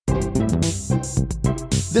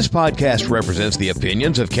This podcast represents the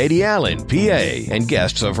opinions of Katie Allen, PA, and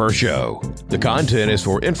guests of her show. The content is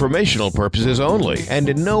for informational purposes only and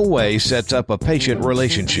in no way sets up a patient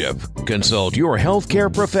relationship. Consult your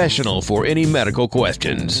healthcare professional for any medical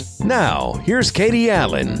questions. Now, here's Katie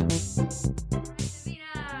Allen.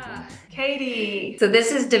 Katie. So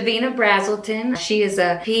this is Davina Brazelton. She is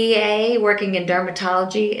a PA working in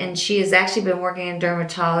dermatology, and she has actually been working in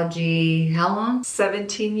dermatology how long?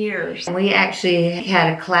 17 years. And we actually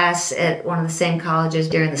had a class at one of the same colleges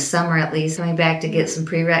during the summer, at least, coming back to get some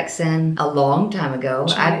prereqs in a long time ago.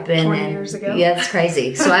 20 years ago. Yeah, it's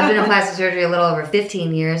crazy. So I've been in plastic surgery a little over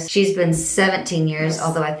 15 years. She's been 17 years, Yes.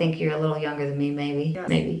 although I think you're a little younger than me, maybe. Yes.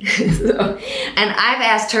 Maybe. And I've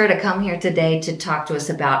asked her to come here today to talk to us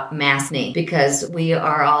about maskne, because we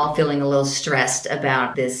are all feeling a little stressed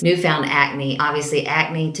about this newfound acne. Obviously,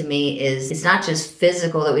 acne to me it's not just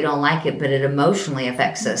physical that we don't like it, but it emotionally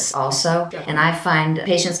affects us also. Yeah. And I find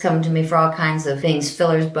patients come to me for all kinds of things,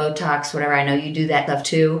 fillers, Botox, whatever. I know you do that stuff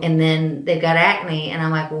too. And then they've got acne, and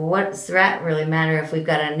I'm like, well, what's that really matter if we've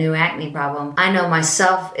got a new acne problem? I know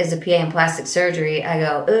myself as a PA in plastic surgery, I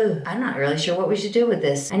go, ugh, I'm not really sure what we should do with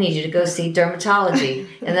this. I need you to go see dermatology.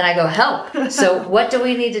 And then I go, help. So what do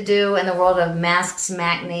we need to do in the world of maskne,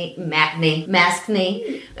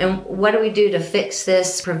 and what do we do to fix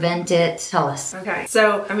this, prevent it? Tell us. Okay.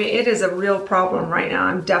 So, it is a real problem right now.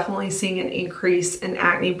 I'm definitely seeing an increase in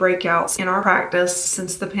acne breakouts in our practice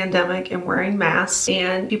since the pandemic and wearing masks,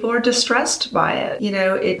 and people are distressed by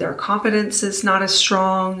it. Their confidence is not as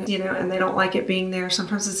strong, and they don't like it being there.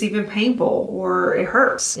 Sometimes it's even painful or it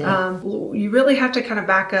hurts. Yeah. You really have to kind of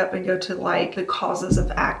back up and go to the causes of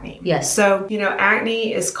acne. Yes. So,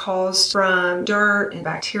 acne is caused from dirt and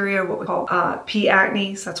bacteria, what we call P.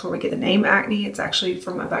 acnes. That's where we get the name acne. It's actually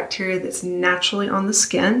from a bacteria that's naturally on the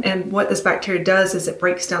skin. And what this bacteria does is it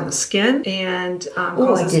breaks down the skin and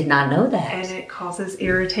I did not know that. And it causes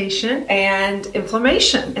irritation and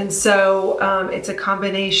inflammation. And so it's a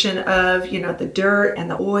combination of, the dirt and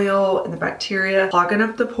the oil and the bacteria clogging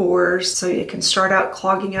up the pores. So it can start out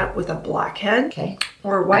clogging up with a blackhead. Okay.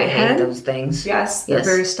 Or whitehead. I hate those things. Yes, they're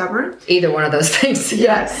very stubborn. Either one of those things.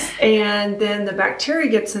 Yes. And then the bacteria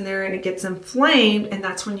gets in there and it gets inflamed, and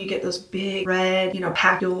that's when you get those big red,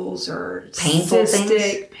 papules or painful cystic,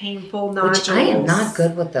 things. painful nodules. Which I am not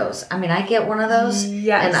good with those. I get one of those,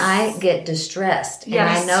 yes, and I get distressed.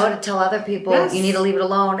 Yes. And I know to tell other people, yes, you need to leave it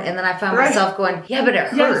alone, and then I find right, myself going, yeah, but it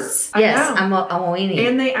hurts. Yes, I'm a weenie.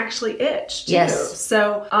 And they actually itch, too. Yes.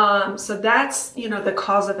 So, so that's, the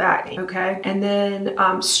cause of acne, okay? And then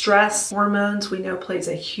stress, hormones, we know plays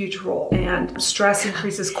a huge role. And stress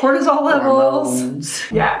increases cortisol levels.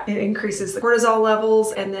 Hormones. Yeah, it increases the cortisol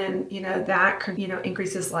levels, and then, that,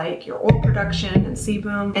 increases your oil production and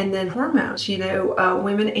sebum, and then hormones,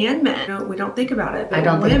 women and men. We don't think about it, but I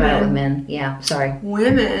don't think about it with men. Yeah, sorry.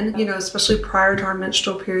 Women, especially prior to our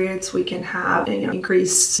menstrual periods, we can have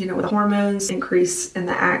increase, with hormones, increase in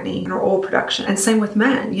the acne and our oil production. And same with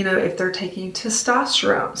men, if they're taking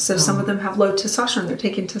testosterone. So some of them have low testosterone. They're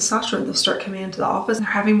taking testosterone. They'll start coming into the office and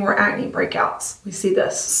they're having more acne breakouts. We see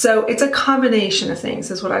this. So it's a combination of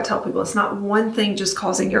things is what I tell people. It's not one thing just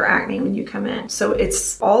causing your acne when you come in. So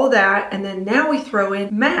it's all of that. And then now we throw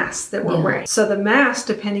in masks that we're wearing. So the mask,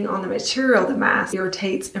 depending on the material, the mask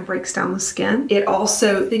irritates and breaks down the skin. It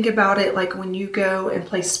also, think about it like when you go and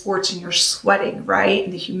play sports and you're sweating, right?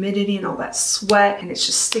 And the humidity and all that sweat, and it's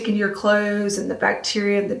just sticking to your clothes and the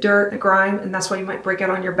bacteria and the dirt and the grime, and that's why you might break out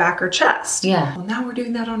on your back or chest. Yeah. Well, now we're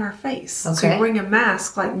doing that on our face. Okay. So you're wearing a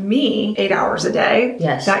mask like me 8 hours a day.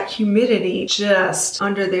 Yes. That humidity just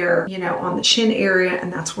under there, on the chin area,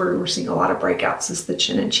 and that's where we're seeing a lot of breakouts is the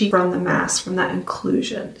chin and cheek from the mask, from that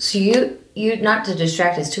inclusion. So you not to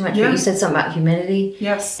distract us too much, but you said something about humidity.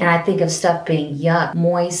 Yes. And I think of stuff being yuck,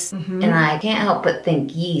 moist, Mm-hmm. and I can't help but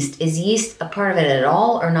think yeast. Is yeast a part of it at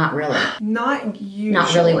all, or not really? Not usually.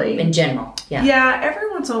 Not really in general. Yeah. Yeah, every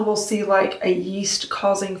once in a while we'll see a yeast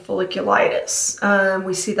causing folliculitis.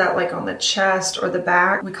 We see that on the chest or the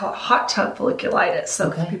back. We call it hot tub folliculitis. So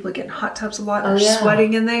people get in hot tubs a lot, they're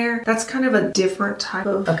sweating in there. That's kind of a different type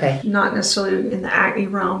of, not necessarily in the acne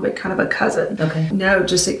realm, but kind of a cousin. Okay. No,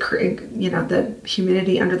 just the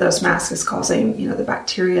humidity under those masks is causing, the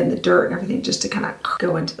bacteria and the dirt and everything just to kind of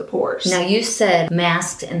go into the pores. Now you said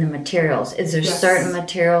masks and the materials. Is there certain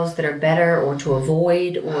materials that are better or to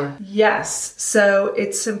avoid or? Yes. So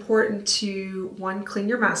it's important to, one, clean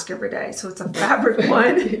your mask every day. So it's a fabric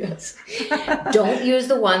one. Yes. Don't use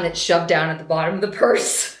the one that's shoved down at the bottom of the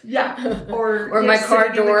purse. Yeah. Or my car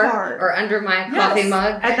door or under my coffee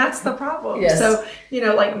mug. And that's the problem. Yes. So,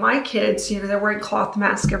 like my kids, they're wearing cloth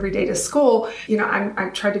masks every day to school. school, I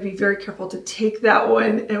tried to be very careful to take that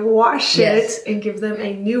one and wash it and give them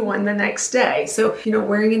a new one the next day. So,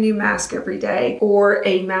 wearing a new mask every day or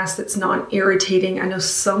a mask that's non-irritating. I know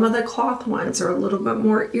some of the cloth ones are a little bit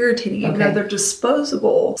more irritating, even though they're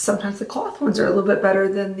disposable. Sometimes the cloth ones are a little bit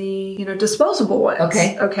better than the, disposable ones.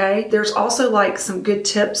 Okay. There's also like some good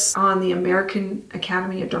tips on the American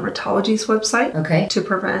Academy of Dermatology's website to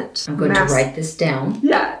prevent I'm going to write this down.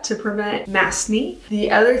 Yeah, to prevent maskne.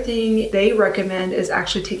 The other thing they recommend is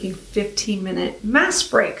actually taking 15-minute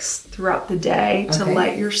mask breaks throughout the day to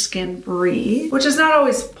let your skin breathe, which is not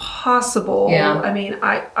always possible. Yeah. I mean,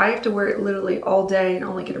 I have to wear it literally all day and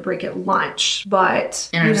only get a break at lunch. But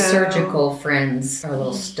and our surgical friends are a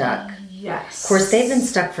little stuck. Yes. Of course, they've been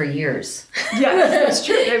stuck for years. Yes, that's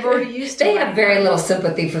true. They've already used to They have very little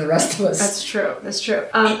sympathy for the rest of us. That's true.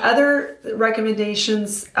 Other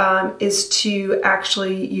recommendations is to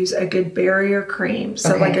actually use a good barrier cream.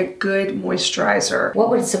 So like a good moisturizer.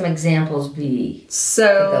 What would some examples be?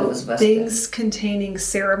 So things containing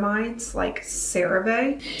ceramides like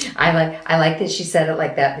CeraVe. I like that she said it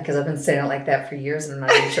like that because I've been saying it like that for years and I'm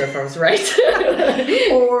not even sure if I was right.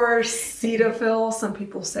 Or Cetaphil. Some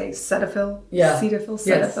people say Cetaphil. Yeah. Cetaphil.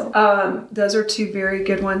 Yes. Those are two very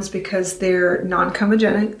good ones because they're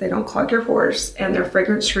non-comedogenic. They don't clog your pores and they're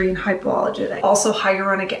fragrance-free and hypoallergenic. Also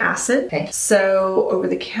hyaluronic acid. Okay. So over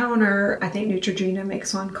the counter, I think Neutrogena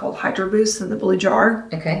makes one called Hydro Boost in the blue jar.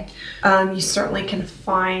 Okay. You certainly can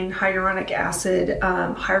find hyaluronic acid,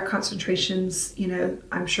 higher concentrations.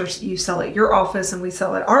 I'm sure you sell at your office and we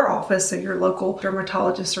sell at our office. So your local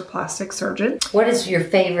dermatologist or plastic surgeon. What is your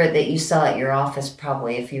favorite that you sell at your office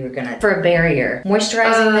probably if you were going to, for a barrier?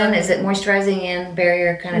 Moisturizing then? Is it moisturizing and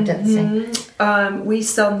barrier kind of thing? We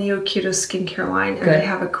sell NeoKeto skincare line and they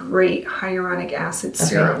have a great hyaluronic acid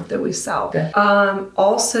serum that we sell.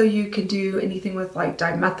 Also, you can do anything with like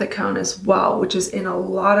dimethicone as well, which is in a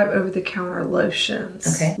lot of over-the-counter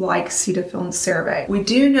lotions like Cetaphil and CeraVe. We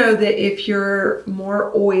do know that if you're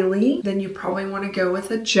more oily, then you probably want to go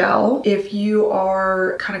with a gel. If you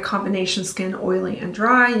are kind of combination skin, oily and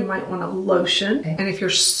dry, you might want a lotion. And if you're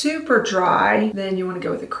super dry, then you want to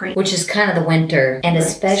go with a cream. Which is kind of the winter and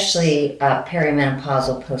especially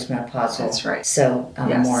perimenopausal, postmenopausal. That's right. So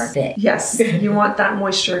more fit. Yes, you want that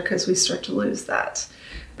moisture because we start to lose that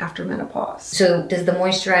after menopause. So does the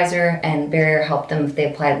moisturizer and barrier help them if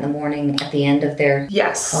they apply it in the morning at the end of their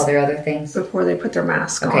all their other things? Before they put their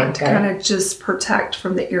mask on to kind of just protect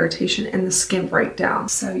from the irritation and the skin breakdown.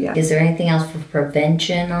 So yeah. Is there anything else for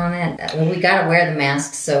prevention on it? Well, we got to wear the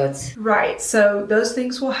mask, so it's... Right. So those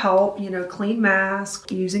things will help, clean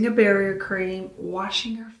mask, using a barrier cream,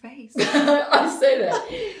 washing your face. I say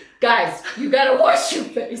that. Guys, you got to wash your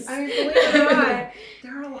face. I mean, believe it or not,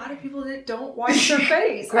 there are a lot of people that don't wash their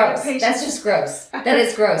face. Gross. That's just gross. That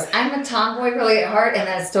is gross. I'm a tomboy really at heart, and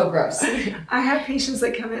that's still gross. I have patients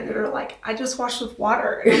that come in that are like, I just wash with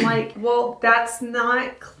water. And I'm like, well, that's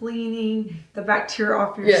not cleaning the bacteria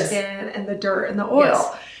off your skin and the dirt and the oil.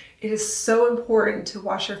 Yes. It is so important to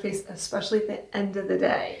wash your face, especially at the end of the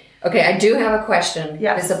day. Okay, I do have a question.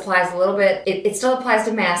 Yes. This applies a little bit. It still applies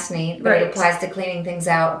to maskne, but it applies to cleaning things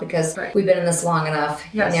out because we've been in this long enough.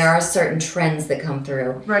 Yes. And there are certain trends that come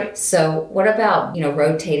through. Right. So what about,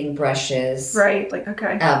 rotating brushes? Right.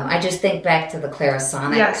 I just think back to the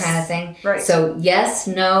Clarisonic kind of thing. Right. So yes,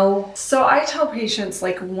 no. So I tell patients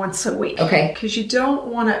like once a week. Okay. Because you don't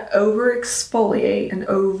want to over exfoliate and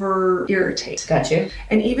over irritate. Got you.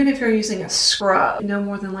 And even if you're using a scrub, no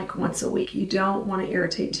more than like once a week. You don't want to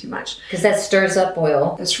irritate too much. Because that stirs up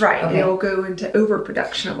oil. That's right. Okay. It'll go into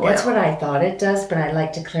overproduction of oil. That's what I thought it does, but I'd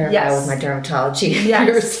like to clarify with my dermatology.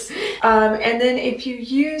 Yes. And then if you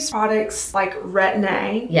use products like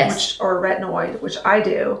Retin-A, or retinoid, which I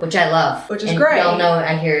do. Which I love. Which is great. Y'all know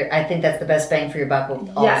I think that's the best bang for your buck with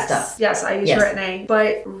all the stuff. Yes, I use Retin-A.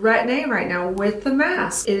 But Retin-A right now with the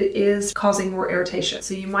mask, it is causing more irritation.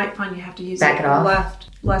 So you might find you have to use it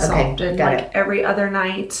less often, like every other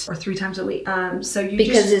night or 3 times a week. So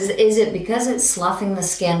you is it because it's sloughing the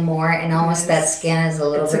skin more and almost that skin is a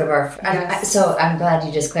little bit of our... So I'm glad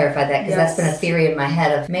you just clarified that because that's been a theory in my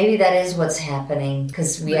head of maybe that is what's happening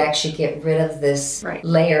because we actually get rid of this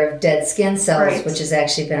layer of dead skin cells, which has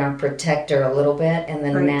actually been our protector a little bit, and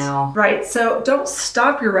then now... Right, so don't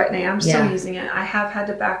stop your Retin-A. I'm still using it. I have had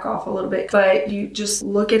to back off a little bit, but you just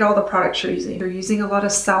look at all the products you're using. You're using a lot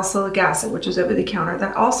of salicylic acid, which is over the counter. That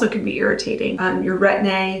that also can be irritating. Your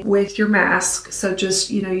Retin-A with your mask. So just,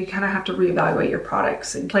 you kind of have to reevaluate your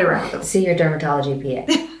products and play around with them. See your dermatology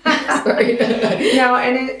PA. No,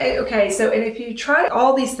 and if you try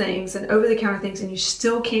all these things and over-the-counter things and you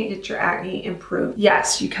still can't get your acne improved,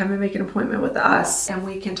 yes, you come and make an appointment with us and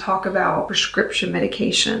we can talk about prescription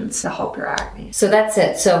medications to help your acne. So that's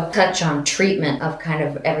it. So touch on treatment of kind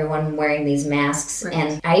of everyone wearing these masks. Right.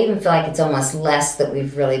 And I even feel like it's almost less that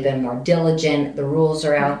we've really been more diligent. The rules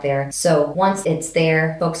are out there. So once it's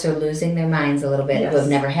there, folks are losing their minds a little bit who have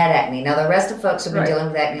never had acne. Now the rest of folks who've been dealing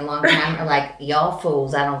with acne a long time are like, y'all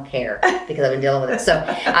fools, I don't care, because I've been dealing with it. So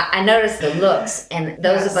I noticed the looks, and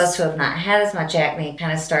those of us who have not had as much acne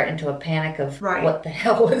kind of start into a panic of what the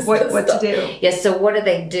hell is what to do. Yes, so what do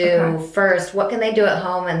they do first? What can they do at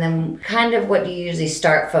home? And then kind of what do you usually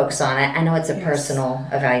start folks on? I know it's a personal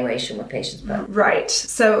evaluation with patients, but... Right.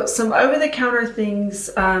 So some over-the-counter things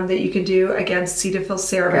that you can do against C. difficile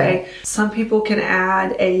cerevisiae. Some people can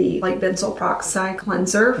add a benzoyl peroxide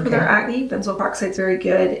cleanser for their acne. Benzoyl peroxide is very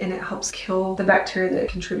good, and it helps kill the bacteria that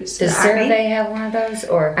contributes to the acne. Does CeraVe have one of those?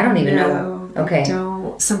 Or I don't even know. Okay.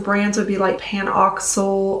 Don't. Some brands would be like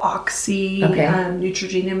Panoxyl, Oxy,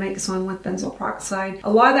 Neutrogena makes one with benzoyl peroxide.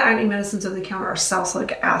 A lot of the acne medicines over the counter are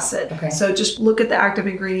salicylic acid. Okay. So just look at the active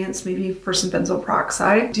ingredients, maybe for some benzoyl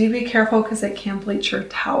peroxide. Do be careful because they can bleach your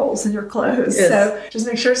towels and your clothes. Yes. So just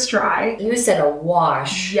make sure it's dry. You said a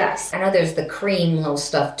wash. Yes. I know there's the cream little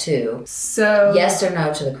stuff too. So yes or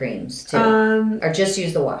no to the creams too? Or just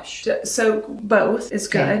use the wash? So both is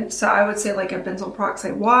good. Okay. So I would say like a benzoyl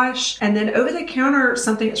peroxide wash. And then over the counter,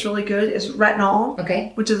 something that's really good is retinol.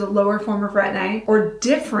 Okay. Which is a lower form of Retin-A. Or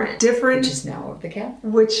different. Which is now over the counter.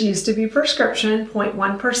 Which used to be prescription,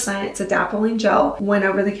 0.1%. It's adapalene gel, went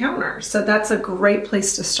over the counter. So that's a great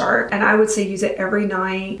place to start. And I would say use it every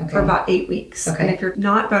night for about 8 weeks. Okay. And if you're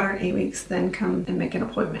not better in 8 weeks, then come and make an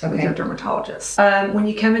appointment with your dermatologist. When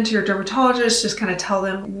you come into your dermatologist, just kind of tell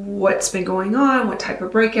them what's been going on, what type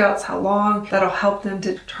of breakouts, how long. That'll help them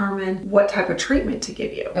to determine what type of treatment to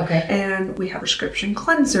give you. Okay. And we have prescription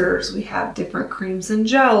cleansers. We have different creams and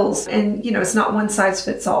gels. And, it's not one size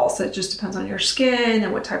fits all. So it just depends on your skin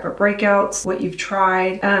and what type of breakouts, what you've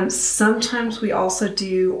tried. Sometimes we also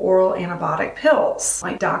do oral antibiotic pills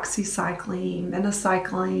like doxycycline,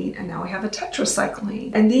 minocycline, and now we have a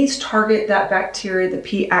tetracycline. And these target that bacteria, the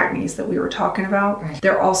P. acnes that we were talking about. Right.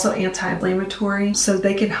 They're also anti-inflammatory. So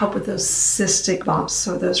they can help with those cystic bumps.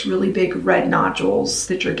 So those really big red nodules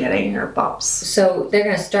that you're getting or bumps. So they're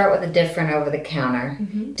going to start with a different over the counter.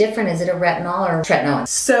 Mm-hmm. Different, is it a retinol or tretinoin?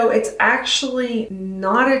 So it's actually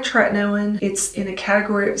not a tretinoin. It's in a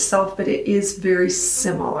category of itself, but it is very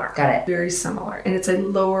similar. Got it. Very similar. And it's a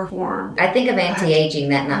lower form. I think of anti-aging,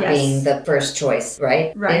 that not being the first choice,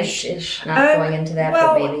 right? Right. Ish. Not going into that,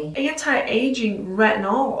 but maybe. Anti-aging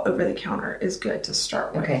retinol over the counter is good to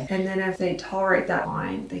start with. Okay. And then if they tolerate that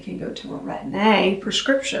line, they can go to a Retin-A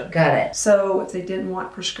prescription. Got it. So if they didn't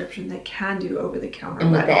want prescription, they can do over the counter.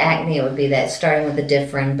 And with the acne, it would be that starting with the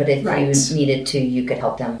different, but if you needed to, you could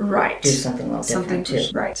help them do something a little different too.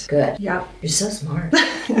 Right. Good. Yeah. You're so smart.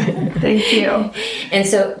 Thank you. And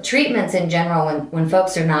so treatments in general, when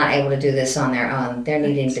folks are not able to do this on their own, they're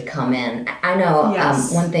needing to come in. I know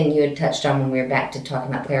one thing you had touched on when we were back to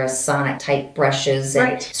talking about Clarisonic type brushes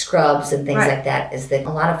and scrubs and things like that is that a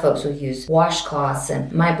lot of folks will use washcloths,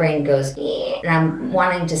 and my brain goes, and I'm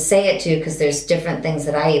wanting to say it too because there's different things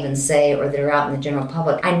that I even say or that are out in the general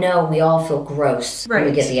public. I know we all feel gross when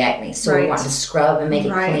we get the acne, so we want to scrub and make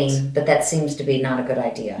it clean, but that seems to be not a good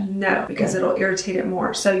idea. No, because it'll irritate it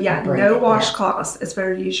more. So no washcloths. It's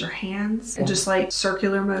better to use your hands and just like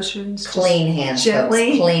circular motions. Clean hands,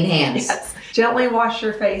 gently. Folks. Clean hands. Yes. Gently wash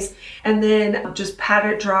your face and then just pat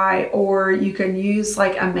it dry, or you can use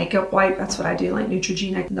like a makeup wipe. That's what I do, like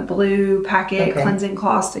Neutrogena in the blue packet, cleansing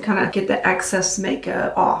cloths to kind of get the excess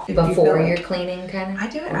makeup off. Before you're cleaning, kind of? I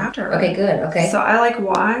do it after. Okay, good. Okay. So I like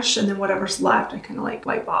wash, and then whatever's left, I kind of like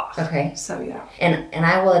wipe off. Okay. So yeah. And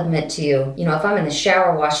I will admit to you, if I'm in the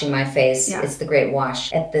shower washing my face, it's the great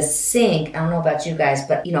wash. At the sink, I don't know about you guys,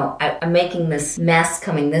 but I'm making this mess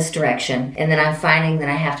coming this direction, and then I'm finding that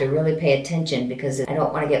I have to really pay attention because I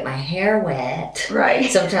don't want to get my hair wet. Right.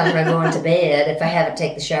 Sometimes when I go into bed, if I haven't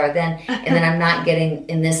taken the shower then, and then I'm not getting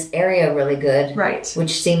in this area really good. Right.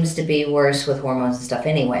 Which seems to be worse with hormones and stuff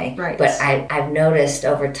anyway. Right. But I've noticed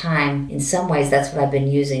over time, in some ways, that's what I've been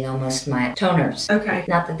using on most of my toners. Okay.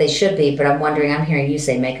 Not that they should be, but I'm wondering, I'm hearing you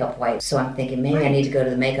say makeup wipe, so I'm thinking maybe I need to go to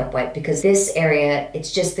the makeup wipe, because this area,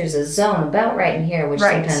 it's just, there's a zone about right in here, which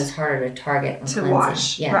sometimes is harder to target when to cleansing.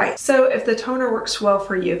 Wash. Yes. Right. So if the toner works well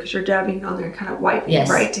for you, because you're dabbing on there, kind of wiping,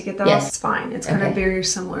 right, to get that off, it's fine. It's kind of very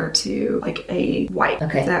similar to like a wipe.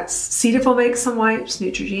 Okay. That's Cetaphil makes some wipes,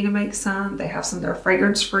 Neutrogena makes some. They have some that are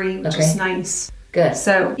fragrance free, which is nice. Good.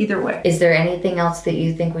 So either way. Is there anything else that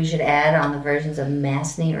you think we should add on the versions of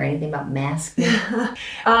Maskne or anything about masking?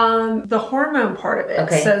 The hormone part of it.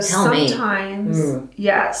 Okay. So Tell sometimes,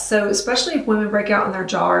 so especially if women break out on their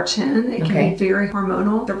jaw or chin, it can be very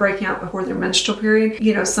hormonal. They're breaking out before their menstrual period.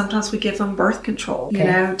 You know, sometimes we give them birth control, you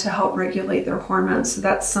know, to help regulate their hormones. So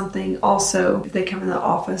that's something also, if they come in the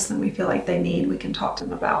office and we feel like they need, we can talk to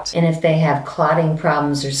them about. And if they have clotting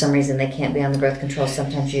problems or some reason they can't be on the birth control,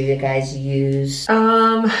 sometimes you guys use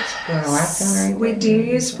spironolactone? We do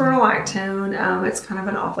use spironolactone. It's kind of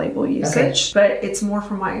an off-label usage, but it's more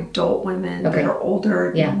for my adult women that are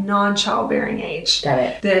older, non-childbearing age. Got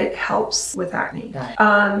it. That helps with acne. Got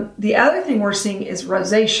it. The other thing we're seeing is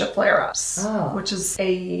rosacea flare-ups, which is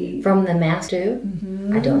from the mask too?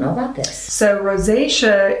 I don't know about this. So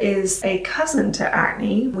rosacea is a cousin to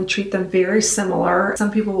acne. We treat them very similar. Some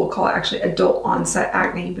people will call it actually adult onset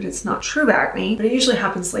acne, but it's not true acne. But it usually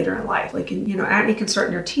happens later in life. Like acne can start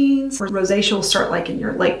in your teens, or rosacea will start like in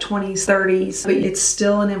your late 20s, 30s, but it's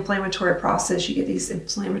still an inflammatory process. You get these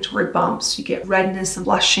inflammatory bumps, you get redness and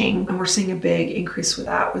blushing, and we're seeing a big increase with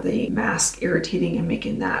that, with the mask irritating and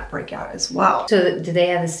making that break out as well. So do they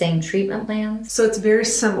have the same treatment plans? So it's very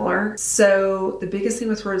similar. So the biggest thing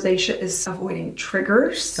with rosacea is avoiding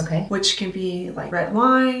triggers, which can be like red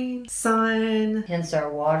wine, sun. Hence our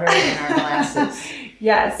water and our glasses.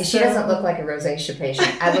 Yes. She doesn't look like a rosacea patient.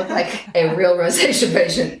 I look like a real rosacea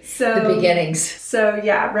patient. So the beginnings. So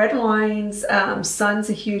yeah, red wines, sun's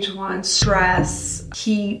a huge one, stress,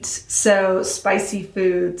 heat, so spicy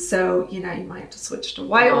food. So, you might have to switch to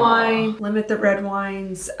white wine, limit the red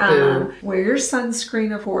wines, wear your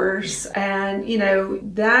sunscreen, of course. And,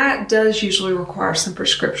 that does usually require some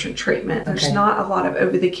prescription treatment. There's not a lot of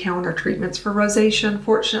over-the-counter treatments for rosacea,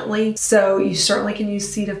 unfortunately. So you certainly can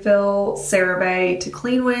use Cetaphil, CeraVe to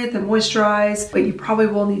clean with and moisturize, but you probably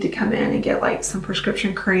will need to come in and get like some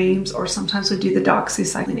prescription creams, or sometimes we do the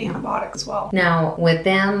doxycycline antibiotic as well. Now, with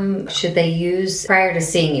them, should they use, prior to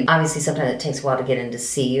seeing you, obviously sometimes it takes a while to get in to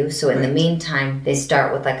see you, so in the meantime, they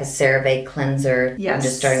start with like a CeraVe cleanser. Yes. I'm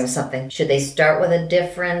just starting with something. Should they start with a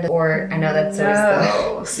different, or I know that's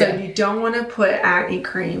So you don't want to put acne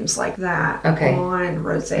creams like that on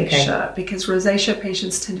rosacea, because rosacea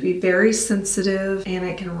patients tend to be very sensitive and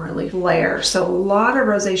it can really flare. So a lot of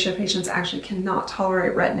rosacea patients actually cannot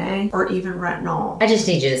tolerate Retin-A or even retinol. I just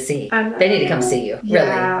need you to see. They need to come see you. Really.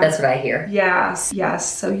 That's what I hear. Yes.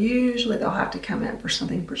 So usually they'll have to come in for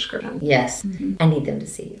something prescription. Yes. I need them to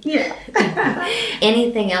see you. Yeah.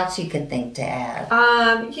 Anything else you can think to add?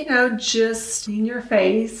 Just clean your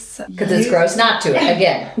face. Because it's gross not to,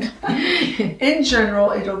 again. In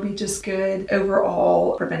general, it'll be just good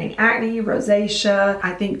overall, preventing acne, rosacea.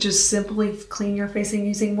 I think just simply clean your face and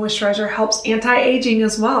using moisturizer helps anti-aging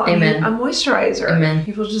as well. Amen. I mean, a moisturizer. Amen.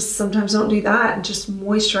 People just sometimes don't do that, and just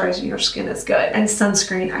moisturizing your skin is good. And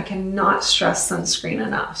sunscreen, I cannot stress sunscreen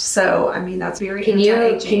enough. So, that's very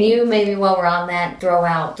anti-aging. Can you maybe, while we're on that, throw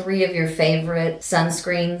out 3 of your favorite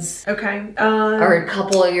sunscreens? Okay. Or a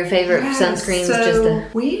couple of your favorite sunscreens? So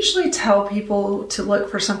we usually tell people to look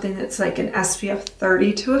for something that's like an SPF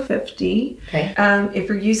 30 to a 50. Okay. If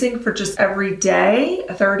you're using for just every day,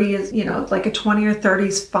 a 30 is, like a 20 or 30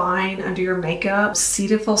 is fine under your makeup.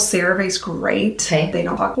 Cetaphil, CeraVe is great. Okay. They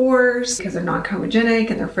don't clog pores because they're non-comedogenic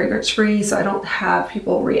and they're fragrance free, so I don't have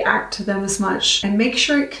people react to them as much. And make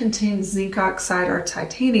sure it contains zinc oxide or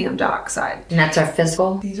titanium dioxide. And that's our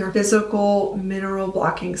physical? These are physical mineral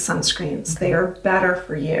blocking sunscreens. They are better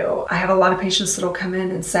for you. I have a lot of patients that'll come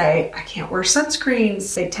in and say, I can't wear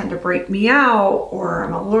sunscreens. They tend to break me out, or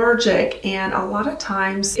I'm allergic. And a lot of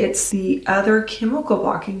times it's the other chemical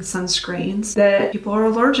blocking sunscreens that people are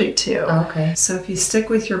allergic to. Okay. So if you stick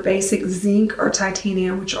with your basic zinc or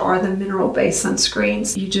titanium, which are the mineral-based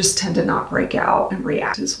sunscreens, you just tend to not break out and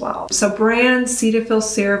react as well. So brands, Cetaphil,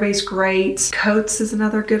 CeraVe is great. Coats is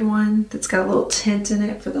another good one that's got a little tint in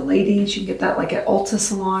it for the ladies. You can get that like at Ulta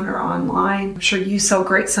Salon or online. I'm sure you sell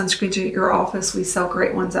great sunscreens at your office. We sell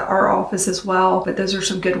great ones at our office as well, but those are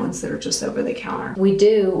some good ones that are just over the counter. We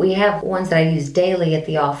do. We have ones that I use daily at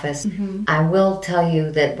the office. I will tell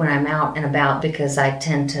you that when I'm out and about, because I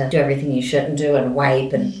tend to do everything you shouldn't do and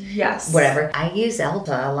wipe and Yes. whatever. I use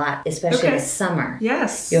Elta a lot, especially in the summer.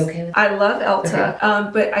 Yes. You okay with that? I love Elta,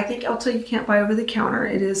 Okay. but I think Elta you can't buy over the counter.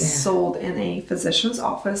 It is sold in a physician's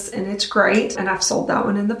office, and it's great. And I've sold that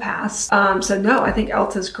one in the past. So no, I think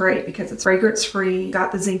Elta is great because it's fragrance free,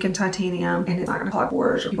 got the zinc and titanium, and it's not going to clog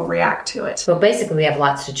pores or people react to it. So basically, we have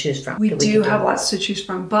lots to choose from. We do have lots to choose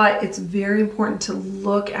from, but it's very important to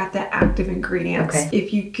look at the active ingredients. Okay.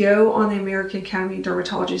 If you go on the American Academy of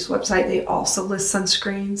Dermatology's website, they also list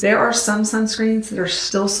sunscreens. There are some sunscreens that are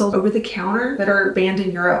still sold over the counter that are banned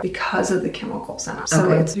in Europe because of the chemicals in them.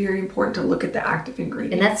 So it's very important to look at the active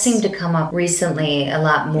ingredients. And that seemed to come up recently a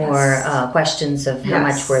lot more questions of how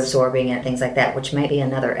much we're absorbing and things like that, which may be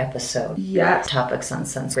another episode. Yes. Topics on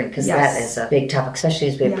sunscreen, because that is a big topic, especially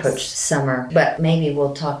as we approach summer. But maybe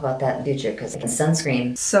we'll talk about that in the future, because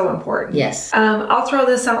sunscreen. So important. Yes. I'll throw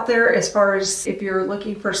this out there as far as if you're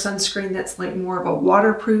looking for sunscreen that's like more of a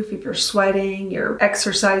waterproof, if you're sweating, you're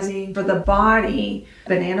exercising. For the body,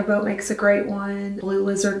 Banana Boat makes a great one. Blue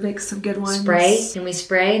Lizard makes some good ones. Spray? Can we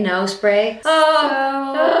spray? No spray?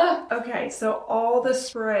 Okay, so all the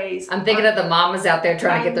sprays. I'm thinking of the mamas out there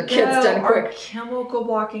trying to get their kids done are quick. chemical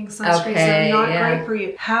blocking sunscreens. Okay, They're not great for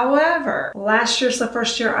you. However, last year's the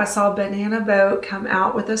first year I saw Banana Boat come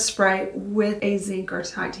out with a spray with a zinc or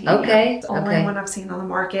titanium. Okay. It's the only one I've seen on the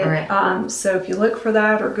market. All right. So if you look for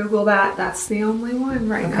that or Google that, that's the only one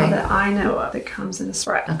right now that I know of that comes in a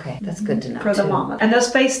spray. Okay, that's good to know. For the mama. And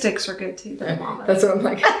those face sticks are good too for the mama. That's what I'm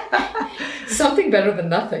like. Something better than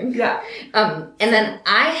nothing. Yeah. And then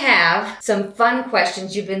I have some fun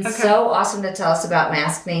questions. You've been so awesome to tell us about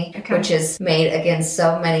Mask Me, which has made, again,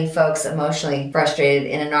 so many folks emotionally frustrated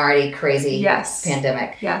in an already crazy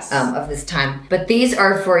pandemic of this time. But these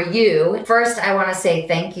are for you. First, I want to say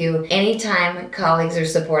thank you. Anytime colleagues are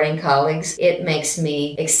supporting colleagues, it makes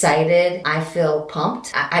me excited. I feel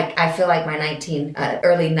pumped. I feel like my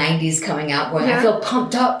early 90s coming out going, I feel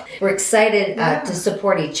pumped up. We're excited to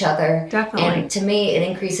support each other. Definitely. And to me, it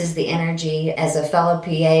increases the energy. As a fellow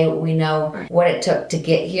PA, we know what it took to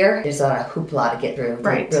get here. There's a lot of hoopla to get through.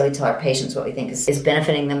 Right. To really tell our patients what we think is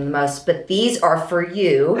benefiting them the most. But these are for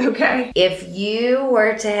you. Okay. If you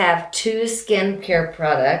were to have 2 skincare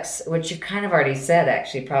products, which you've kind of already said,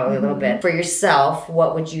 actually, probably a little bit, for yourself,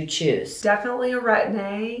 what would you choose? Definitely a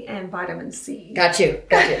Retin-A and vitamin C. Got you.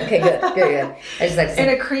 Okay, good. I just like to say.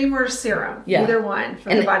 And a cream or serum. Yeah. Either one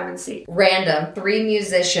for the vitamin C. Random 3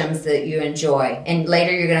 musicians that you enjoy. And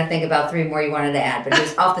later you're going to think about 3 more you wanted to add. But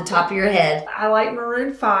just off the top of your head. I like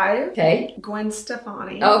Maroon 5. Okay. Gwen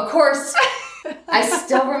Stefani. Oh, of course. I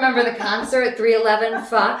still remember the concert at 311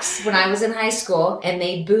 Fox when I was in high school, and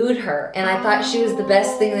they booed her. And I thought she was the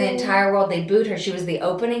best thing in the entire world. They booed her. She was the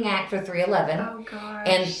opening act for 311. Oh, gosh.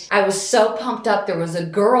 And I was so pumped up. There was a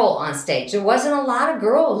girl on stage. There wasn't a lot of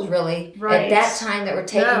girls, really, at that time that were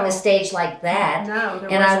taking the stage like that. No,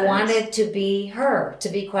 there and wasn't. I wanted to be her, to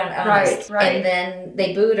be quite honest. Right. And then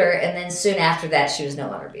they booed her, and then soon after that, she was no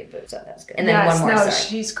longer being booed. So that was good. And then one more, sorry.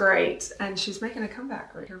 She's great. And she's making a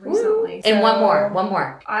comeback here recently. And one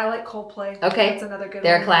more. I like Coldplay. Okay. That's another good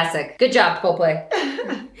They're one. a classic. Good job, Coldplay.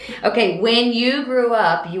 Okay, when you grew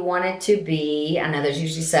up, you wanted to be, I know there's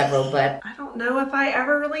usually several, but... I don't know if I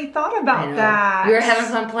ever really thought about that. You were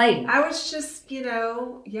having fun playing. I was just,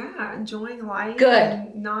 enjoying life. Good.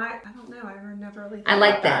 And I don't know, I never really thought I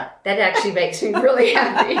like about that. That actually makes me really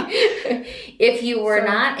happy. If you were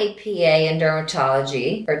not a PA in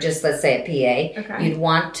dermatology, or just let's say a PA, you'd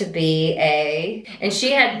want to be and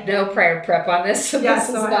she had no prior prep on this, so this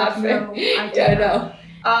is not fair. No idea. Yeah, I know.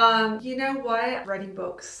 You know what? Writing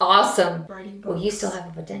books. Awesome. Writing books. Well, you still have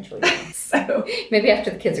a potential. So maybe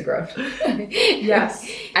after the kids are grown. Yes.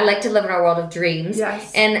 I like to live in our world of dreams.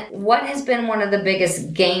 Yes. And what has been one of the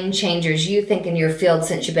biggest game changers you think in your field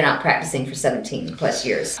since you've been out practicing for 17 plus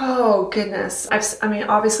years? Oh, goodness.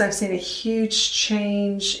 Obviously I've seen a huge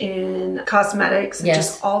change in cosmetics and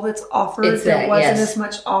just all that's offered. There wasn't as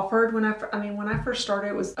much offered when I first started,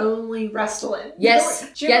 it was only Restylane. Yes.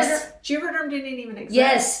 Juvederm didn't even exist.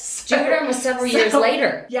 Yes. Juvederm was several years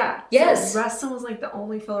later. Yeah. Yes. So Restylane was like the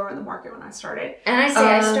only filler on the market when I started. And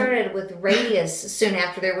I started with Radius soon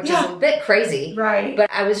after there, which is a bit crazy. Right. But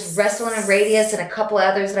I was Restylane and Radius and a couple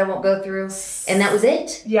others that I won't go through. And that was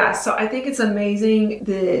it. Yeah. So I think it's amazing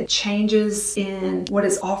the changes in what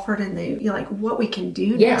is offered and what we can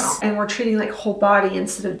do now. And we're treating like whole body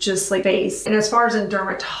instead of just like face. And as far as in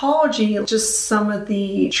dermatology, just some of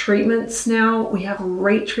the treatments now, we have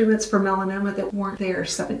great treatments for melanoma that weren't there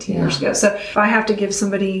years, 17 years ago. So if I have to give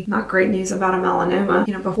somebody not great news about a melanoma,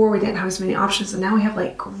 before we didn't have as many options, and now we have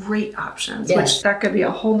like great options, which that could be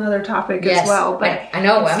a whole nother topic as well. But I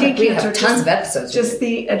know we have tons of episodes. Just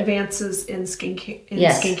the advances in skin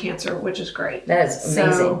cancer, which is great. That is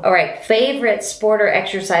amazing. All right, favorite sport or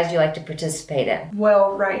exercise you like to participate in?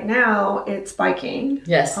 Well, right now it's biking.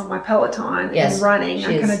 Yes. On my Peloton and running.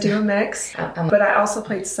 I kind of do a mix. But I also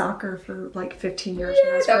played soccer for like 15 years.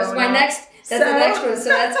 That was my next. That's the next one, so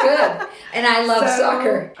that's good. And I love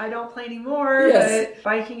soccer. I don't play anymore, but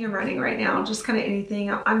biking and running right now, just kind of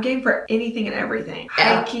anything. I'm game for anything and everything.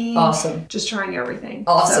 Hiking. Awesome. Just trying everything.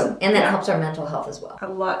 Awesome. And that helps our mental health as well. A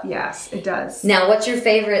lot, yes, it does. Now, what's your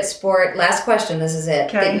favorite sport? Last question, this is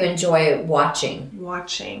it, that you enjoy watching?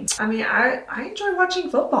 I mean, I enjoy watching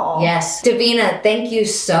football. Yes. Davina, thank you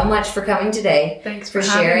so much for coming today. Thanks for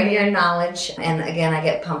sharing your knowledge. And again, I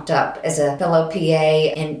get pumped up as a fellow PA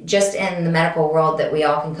and just in the medical world that we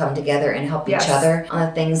all can come together and help each other on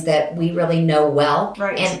the things that we really know well.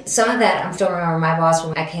 Right. And some of that, I still remember my boss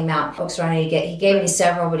when I came out, books were he gave me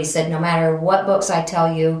several, but he said, no matter what books I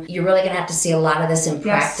tell you, you're really going to have to see a lot of this in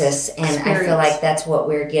practice. And I feel like that's what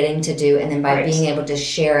we're getting to do. And then by being able to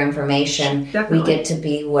share information, we get to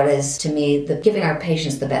be what is, to me, giving our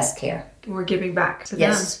patients the best care. We're giving back to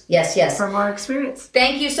them. Yes. From our experience.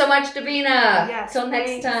 Thank you so much, Davina. Yes. Till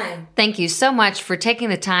next time. Thank you so much for taking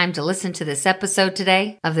the time to listen to this episode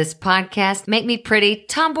today of this podcast, Make Me Pretty,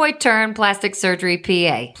 Tomboy Turn Plastic Surgery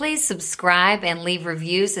PA. Please subscribe and leave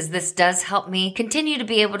reviews, as this does help me continue to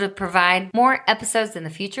be able to provide more episodes in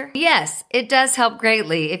the future. Yes, it does help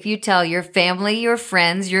greatly if you tell your family, your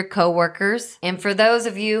friends, your coworkers. And for those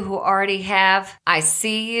of you who already have, I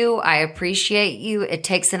see you, I appreciate you. It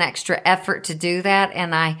takes an extra effort to do that,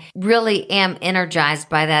 and I really am energized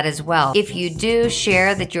by that as well. If you do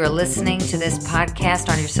share that you're listening to this podcast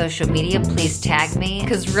on your social media, please tag me,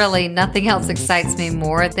 because really nothing else excites me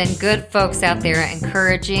more than good folks out there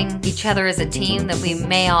encouraging each other as a team that we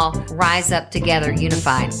may all rise up together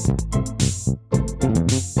unified.